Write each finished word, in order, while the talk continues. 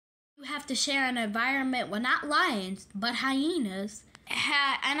You have to share an environment with not lions, but hyenas.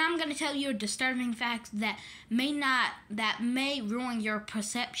 And I'm gonna tell you a disturbing fact that may ruin your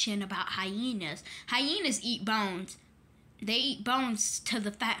perception about hyenas. Hyenas eat bones. They eat bones to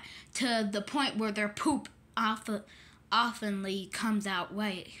the point where their poop oftenly comes out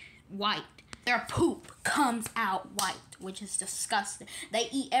white. Their poop comes out white, which is disgusting. They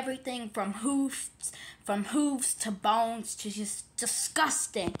eat everything from hooves to bones to just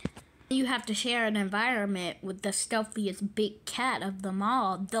disgusting. You have to share an environment with the stealthiest big cat of them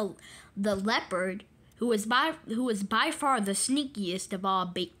all, the leopard, who is by far the sneakiest of all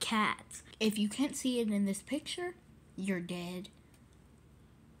big cats. If you can't see it in this picture, you're dead.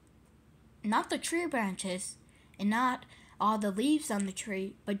 Not the tree branches and not all the leaves on the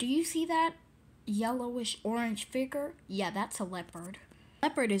tree, but do you see that yellowish orange figure? Yeah, that's a leopard.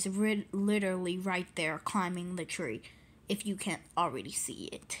 Leopard is literally right there climbing the tree, if you can't already see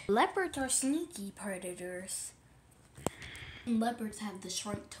it. Leopards are sneaky predators. Leopards have the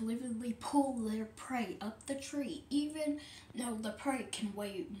strength to literally pull their prey up the tree, even though the prey can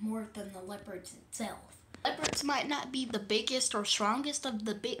weigh more than the leopard itself. Leopards might not be the biggest or strongest of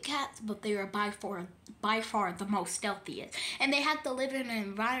the big cats, but they are by far the most stealthiest. And they have to live in an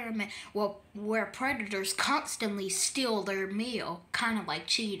environment where predators constantly steal their meal, kind of like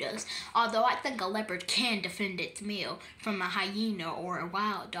cheetahs. Although I think a leopard can defend its meal from a hyena or a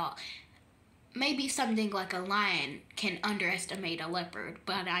wild dog. Maybe something like a lion can underestimate a leopard,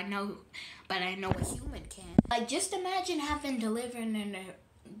 but I know a human can. Like, just imagine having to live in an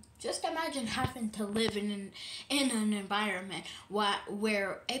environment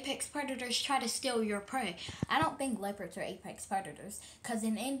where apex predators try to steal your prey. I don't think leopards are apex predators, because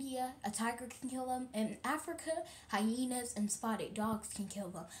in India, a tiger can kill them. In Africa, hyenas and spotted dogs can kill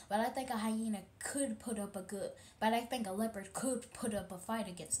them. But I think a leopard could put up a fight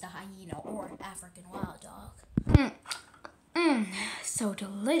against a hyena or an African wild dog. So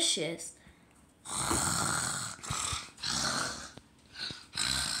delicious.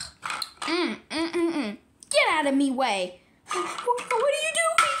 Get out of me way. What are you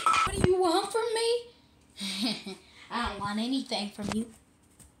doing? What do you want from me? I don't want anything from you.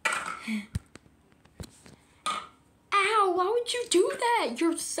 Ow, why would you do that?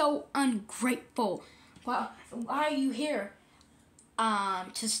 You're so ungrateful. Why are you here?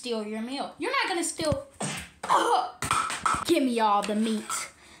 To steal your meal. You're not gonna steal. Give me all the meat.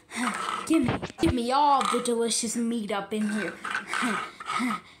 Give me all the delicious meat up in here.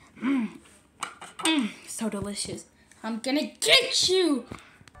 So delicious. I'm gonna get you.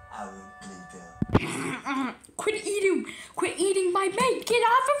 Quit eating my mate. Get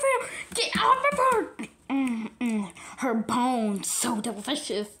off of her. Get off of her. Her bones, so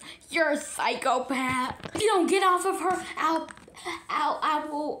delicious. You're a psychopath. If you don't get off of her, I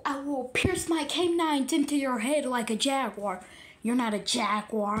will pierce my canines into your head like a jaguar. You're not a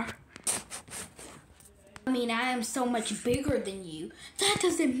jaguar. I mean, I am so much bigger than you. That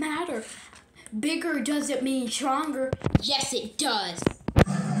doesn't matter. Bigger doesn't mean stronger. Yes, it does.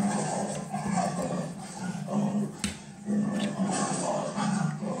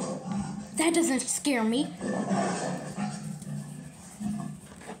 That doesn't scare me.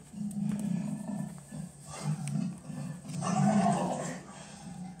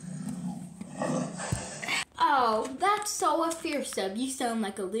 Oh, that's so fearsome. You sound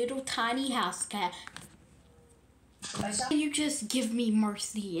like a little tiny house cat. Can you just give me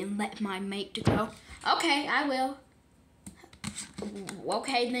mercy and let my mate go? Okay, I will.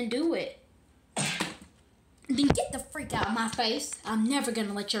 Okay, then do it. Then get the freak out of my face. I'm never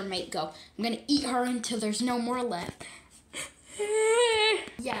gonna let your mate go. I'm gonna eat her until there's no more left.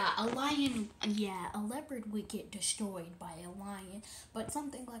 A leopard would get destroyed by a lion, but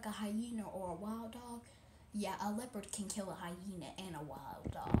something like a hyena or a wild dog, a leopard can kill a hyena and a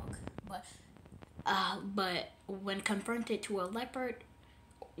wild dog. But when confronted to a lion,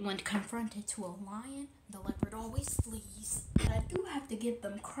 the leopard always flees. But I do have to give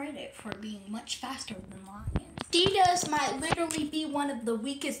them credit for being much faster than lions. Cheetahs might literally be one of the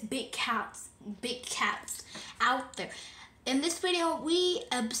weakest big cats out there. In this video, we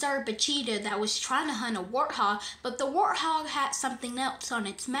observed a cheetah that was trying to hunt a warthog, but the warthog had something else on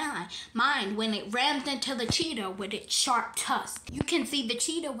its mind when it rammed into the cheetah with its sharp tusk. You can see the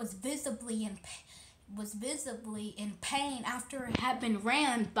cheetah was visibly in pain after it had been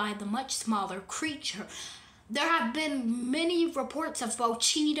rammed by the much smaller creature. There have been many reports of both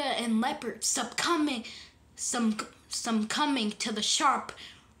cheetah and leopard succumbing to the sharp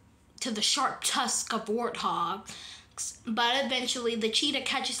tusk of warthog. But eventually the cheetah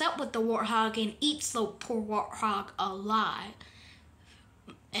catches up with the warthog and eats the poor warthog alive.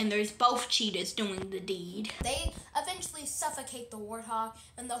 and there's both cheetahs doing the deed. They eventually suffocate the warthog,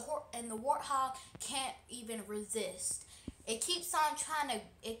 and the warthog can't even resist. It keeps on trying to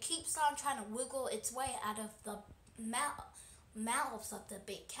wiggle its way out of the mouths of the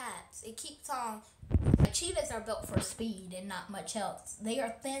big cats. It keeps on. Cheetahs are built for speed and not much else. They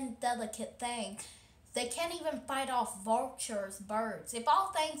are thin, delicate things. They can't even fight off vultures, birds. If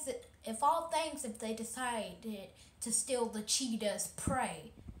they decided to steal the cheetah's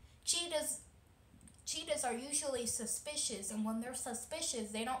prey. Cheetahs are usually suspicious, and when they're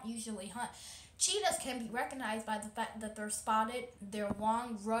suspicious, they don't usually hunt. Cheetahs can be recognized by the fact that they're spotted, their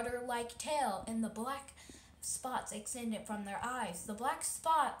long rudder-like tail, and the black spots extended from their eyes.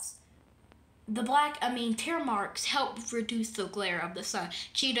 Tear marks help reduce the glare of the sun.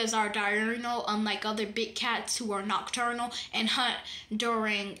 Cheetahs are diurnal, unlike other big cats who are nocturnal and hunt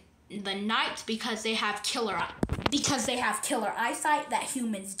during the night because they have killer eyesight that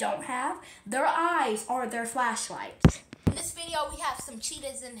humans don't have. Their eyes are their flashlights. In this video, we have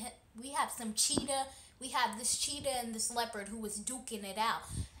this cheetah and this leopard who was duking it out.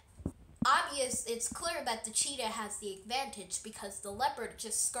 It's clear that the cheetah has the advantage because the leopard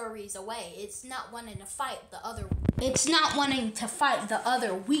just scurries away. It's not wanting to fight the other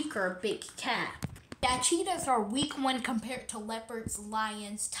weaker big cat. Yeah, cheetahs are weak when compared to leopards,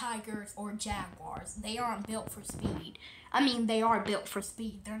 lions, tigers, or jaguars. They aren't built for speed. They are built for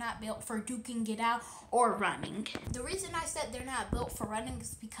speed. They're not built for duking it out or running. The reason I said they're not built for running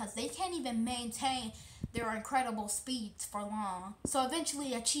is because they can't even maintain their incredible speeds for long. So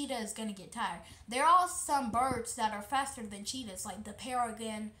eventually a cheetah is going to get tired. There are some birds that are faster than cheetahs, like the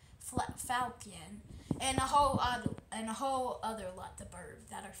peregrine falcon, and a whole other lot of birds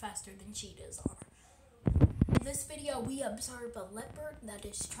that are faster than cheetahs are. In this video, we observe a leopard that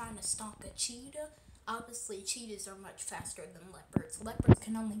is trying to stalk a cheetah. Obviously, cheetahs are much faster than leopards. Leopards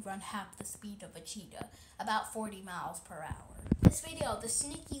can only run half the speed of a cheetah, about 40 miles per hour. In this video, the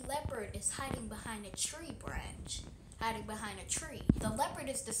sneaky leopard is hiding behind a tree branch. The leopard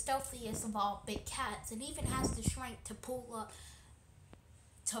is the stealthiest of all big cats and even has the strength to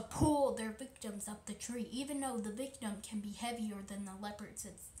pull their victims up the tree, even though the victim can be heavier than the leopard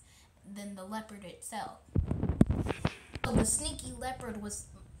itself. So the sneaky leopard was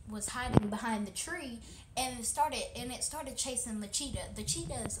hiding behind the tree, and it started chasing the cheetah. The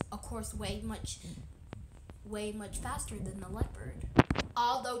cheetah is, of course, way much faster than the leopard.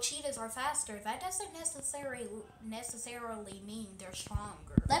 Although cheetahs are faster, that doesn't necessarily mean they're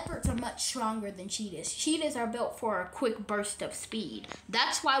stronger. Leopards are much stronger than cheetahs. Cheetahs are built for a quick burst of speed.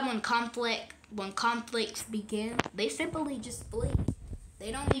 That's why when conflicts begin, they simply just flee.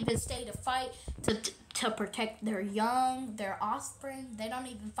 They don't even stay to fight to protect their young, their offspring. They don't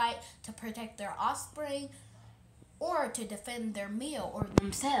even fight to protect their offspring or to defend their meal or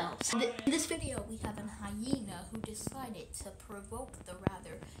themselves. In this video, we have a hyena who decided to provoke the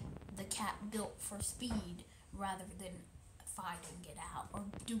cat built for speed rather than fighting it out or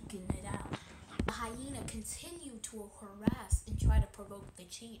duking it out. The hyena continued to harass and try to provoke the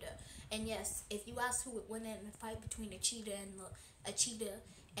cheetah. And yes, if you ask who would win in a fight between a cheetah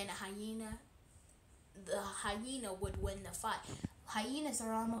and a hyena, the hyena would win the fight. Hyenas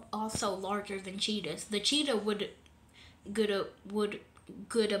are also larger than cheetahs. The cheetah would do a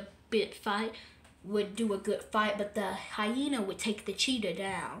good fight, but the hyena would take the cheetah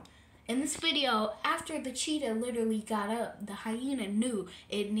down. In this video, after the cheetah literally got up, the hyena knew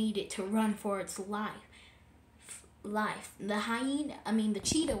it needed to run for its life. The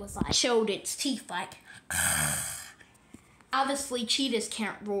cheetah was like, showed its teeth like. Obviously, cheetahs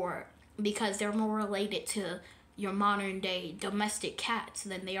can't roar because they're more related to your modern day domestic cats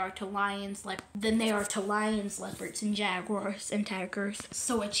than they are to lions, leopards, and jaguars and tigers.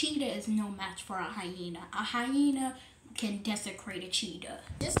 So a cheetah is no match for a hyena. A hyena can desecrate a cheetah.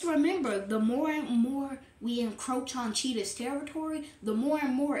 Just remember, the more and more we encroach on cheetah's territory, the more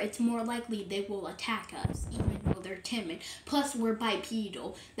and more it's more likely they will attack us, even though they're timid. Plus, we're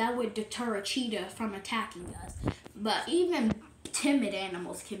bipedal. That would deter a cheetah from attacking us. But even timid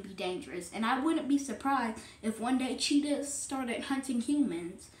animals can be dangerous, and I wouldn't be surprised if one day cheetahs started hunting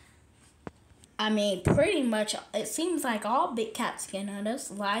humans. Pretty much, it seems like all big cats can hunt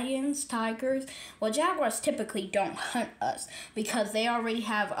us. Lions, tigers. Well, jaguars typically don't hunt us because they already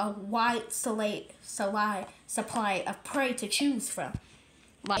have a wide supply of prey to choose from.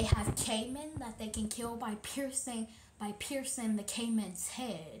 They have caiman that they can kill by piercing the caiman's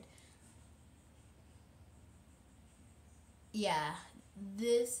head. Yeah,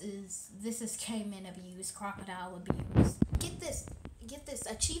 this is caiman abuse, crocodile abuse. Get this,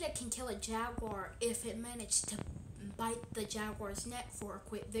 a cheetah can kill a jaguar if it managed to bite the jaguar's neck for a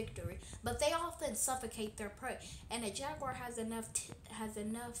quick victory, but they often suffocate their prey, and a jaguar has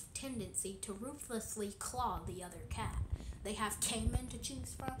enough tendency to ruthlessly claw the other cat. They have caiman to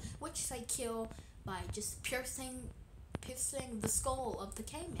choose from, which they kill by just piercing the skull of the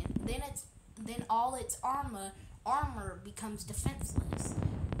caiman. Then all its armor becomes defenseless,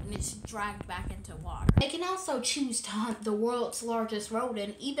 and it's dragged back into water. They can also choose to hunt the world's largest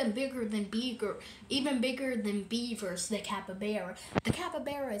rodent, even bigger than beavers, the capybara. The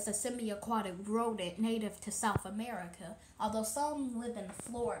capybara is a semi-aquatic rodent native to South America, although some live in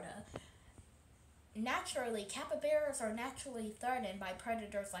Florida. Naturally, capybaras are naturally threatened by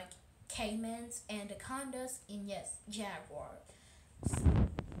predators like caimans, anacondas, and yes, jaguars.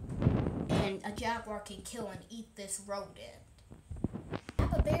 And a jaguar can kill and eat this rodent.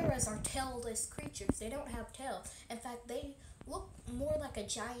 Capybaras are tailless creatures. They don't have tails. In fact, they look more like a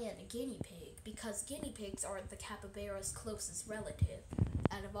giant guinea pig, because guinea pigs are the capybara's closest relative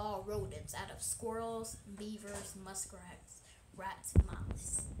out of all rodents, out of squirrels, beavers, muskrats, rats,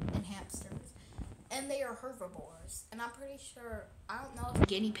 mice, and hamsters. And they are herbivores. And I'm pretty sure, I don't know if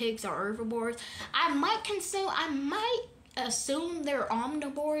guinea pigs are herbivores. I might assume they're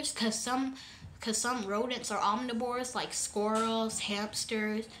omnivores, because some rodents are omnivores, like squirrels,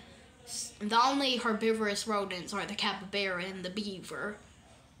 hamsters. The only herbivorous rodents are the capybara and the beaver,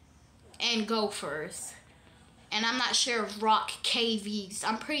 and gophers. And I'm not sure of rock cavies.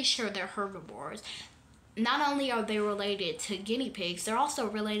 I'm pretty sure they're herbivores. Not only are they related to guinea pigs, they're also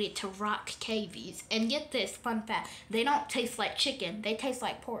related to rock cavies. And get this, fun fact, they don't taste like chicken, they taste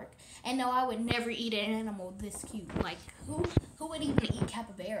like pork. And no, I would never eat an animal this cute. Like, who would even eat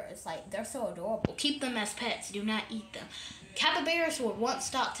capybaras? Like, they're so adorable. Keep them as pets, do not eat them. Capybaras were once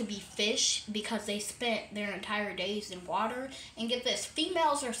thought to be fish because they spent their entire days in water. And get this,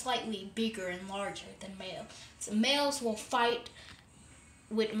 females are slightly bigger and larger than males. So males will fight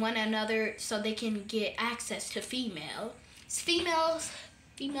with one another so they can get access to females. Females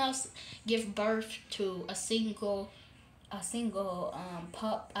give birth to a single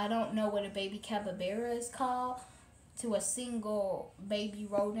pup. I don't know what a baby capybara is called. To a single baby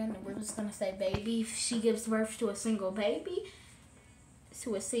rodent, and we're just gonna say baby. She gives birth to a single baby.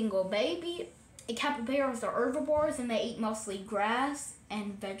 And capybaras are herbivores, and they eat mostly grass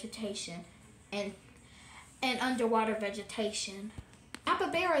and vegetation, and underwater vegetation.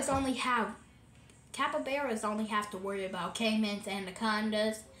 Capybaras only have to worry about caimans,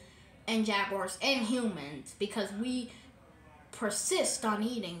 anacondas, and jaguars, and humans, because we persist on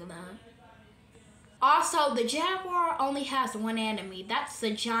eating them. Also, the jaguar only has one enemy. That's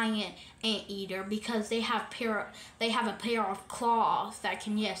the giant anteater, because they have a pair of claws that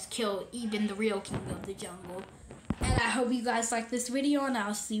can, yes, kill even the real king of the jungle. And I hope you guys like this video, and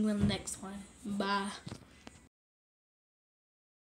I'll see you in the next one. Bye.